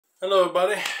Hello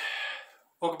everybody,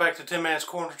 welcome back to Tinmans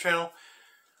Corner channel.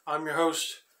 I'm your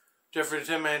host, Jeffrey the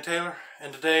Tin Man Taylor,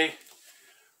 and today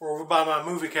we're over by my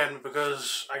movie cabinet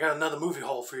because I got another movie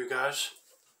haul for you guys.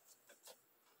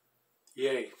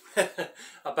 Yay.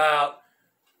 About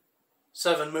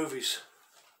 7 movies.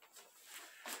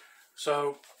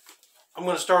 So I'm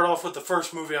going to start off with the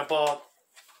first movie I bought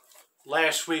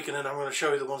last week, and then I'm going to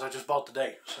show you the ones I just bought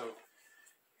today. So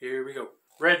here we go.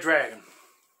 Red Dragon.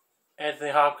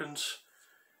 Anthony Hopkins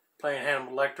playing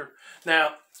Hannibal Lecter.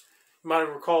 Now, you might have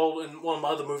recalled in one of my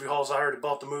other movie hauls I already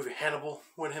bought the movie Hannibal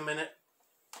with him in it.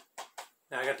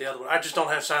 Now I got the other one. I just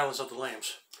don't have Silence of the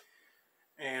Lambs.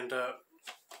 And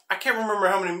I can't remember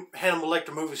how many Hannibal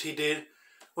Lecter movies he did.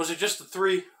 Was it just the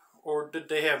 3 or did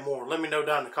they have more? Let me know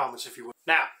down in the comments if you would.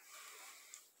 Now,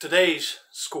 today's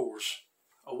scores.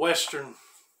 A Western,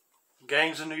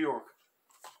 Gangs of New York.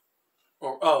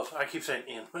 Or of, I keep saying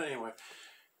in, but anyway.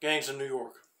 Gangs of New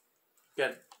York.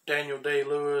 Got Daniel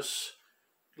Day-Lewis,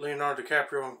 Leonardo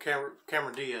DiCaprio, and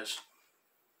Cameron Diaz.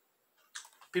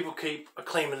 People keep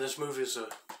acclaiming this movie as a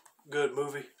good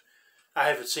movie. I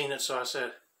haven't seen it, so I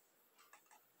said,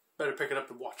 better pick it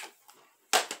up and watch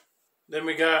it. Then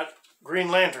we got Green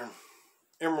Lantern,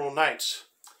 Emerald Knights.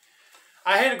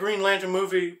 I had a Green Lantern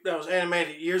movie that was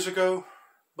animated years ago,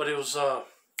 but it was, I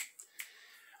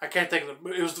can't think of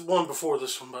it. It was the one before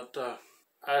this one, but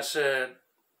I said,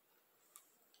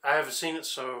 I haven't seen it,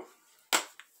 so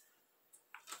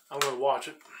I'm going to watch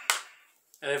it.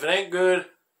 And if it ain't good,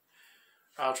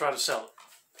 I'll try to sell it.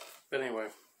 But anyway.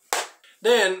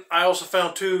 Then, I also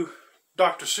found 2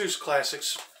 Dr. Seuss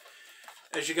classics.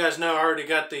 As you guys know, I already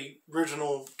got the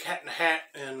original Cat in the Hat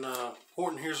and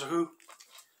Horton Hears a Who.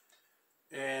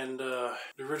 And the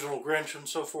original Grinch and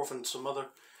so forth, and some other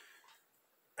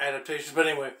adaptations. But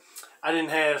anyway, I didn't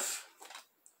have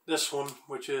this one,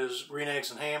 which is Green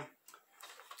Eggs and Ham.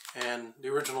 And the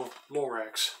original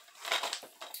Lorax.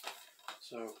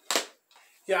 So,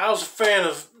 yeah, I was a fan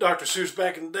of Dr. Seuss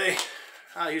back in the day.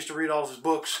 I used to read all of his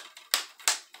books.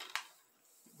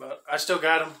 But I still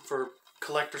got them for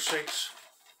collector's sakes.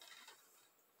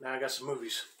 Now I got some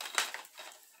movies.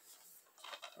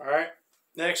 Alright,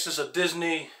 next is a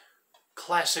Disney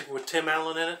classic with Tim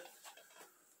Allen in it.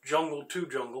 Jungle to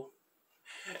Jungle.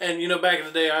 And you know, back in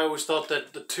the day I always thought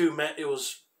that the 2 meant it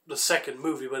was the second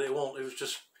movie, but it won't. It was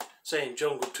just saying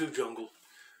jungle to jungle.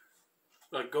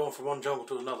 Like going from one jungle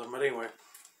to another. But anyway,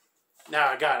 now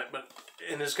I got it.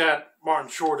 And it's got Martin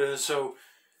Short in it, so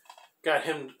got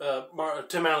him,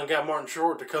 Tim Allen got Martin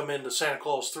Short to come into Santa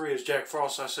Claus 3 as Jack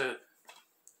Frost. I said,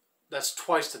 that's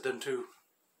twice that them 2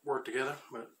 work together,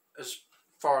 but as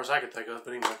far as I could think of.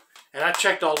 But anyway, and I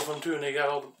checked all of them too, and they got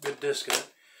all the good discs in it.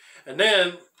 And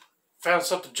then found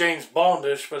something James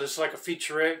Bondish, but it's like a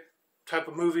featurette type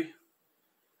of movie.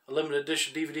 A limited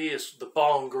edition DVD is The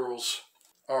Bond Girls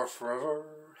Are Forever.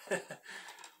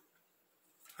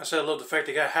 I said I love the fact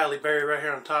they got Halle Berry right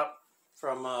here on top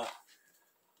from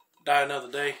Die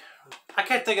Another Day. I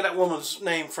can't think of that woman's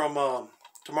name from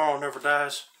Tomorrow Never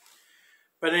Dies.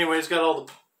 But anyway, it's got all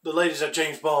the ladies that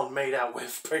James Bond made out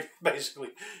with, basically,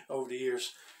 over the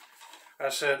years. I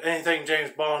said anything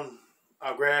James Bond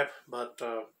I'll grab, but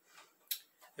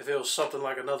if it was something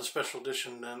like another special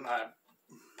edition, then I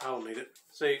don't need it.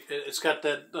 See, it's got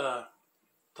that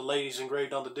the ladies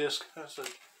engraved on the disc. I said,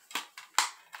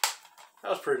 that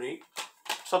was pretty neat.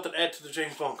 Something to add to the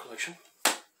James Bond collection.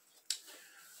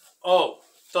 Oh,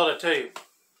 thought I'd tell you.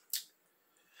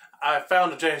 I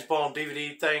found a James Bond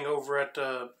DVD thing over at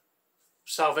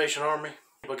Salvation Army.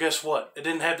 But guess what? It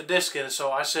didn't have the disc in it,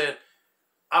 so I said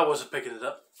I wasn't picking it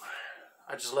up.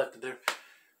 I just left it there.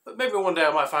 But maybe one day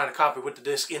I might find a copy with the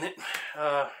disc in it.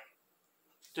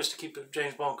 Just to keep the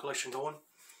James Bond collection going.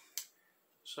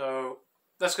 So,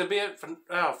 that's going to be it for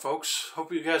now, folks.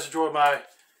 Hope you guys enjoyed my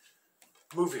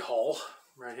movie haul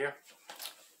right here.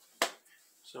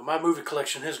 So, my movie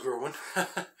collection is growing.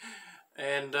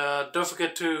 And don't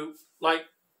forget to like,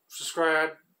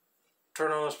 subscribe,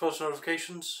 turn on those post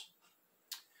notifications.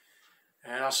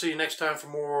 And I'll see you next time for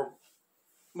more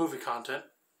movie content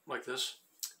like this.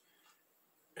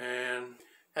 And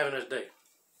have a nice day,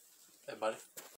 everybody.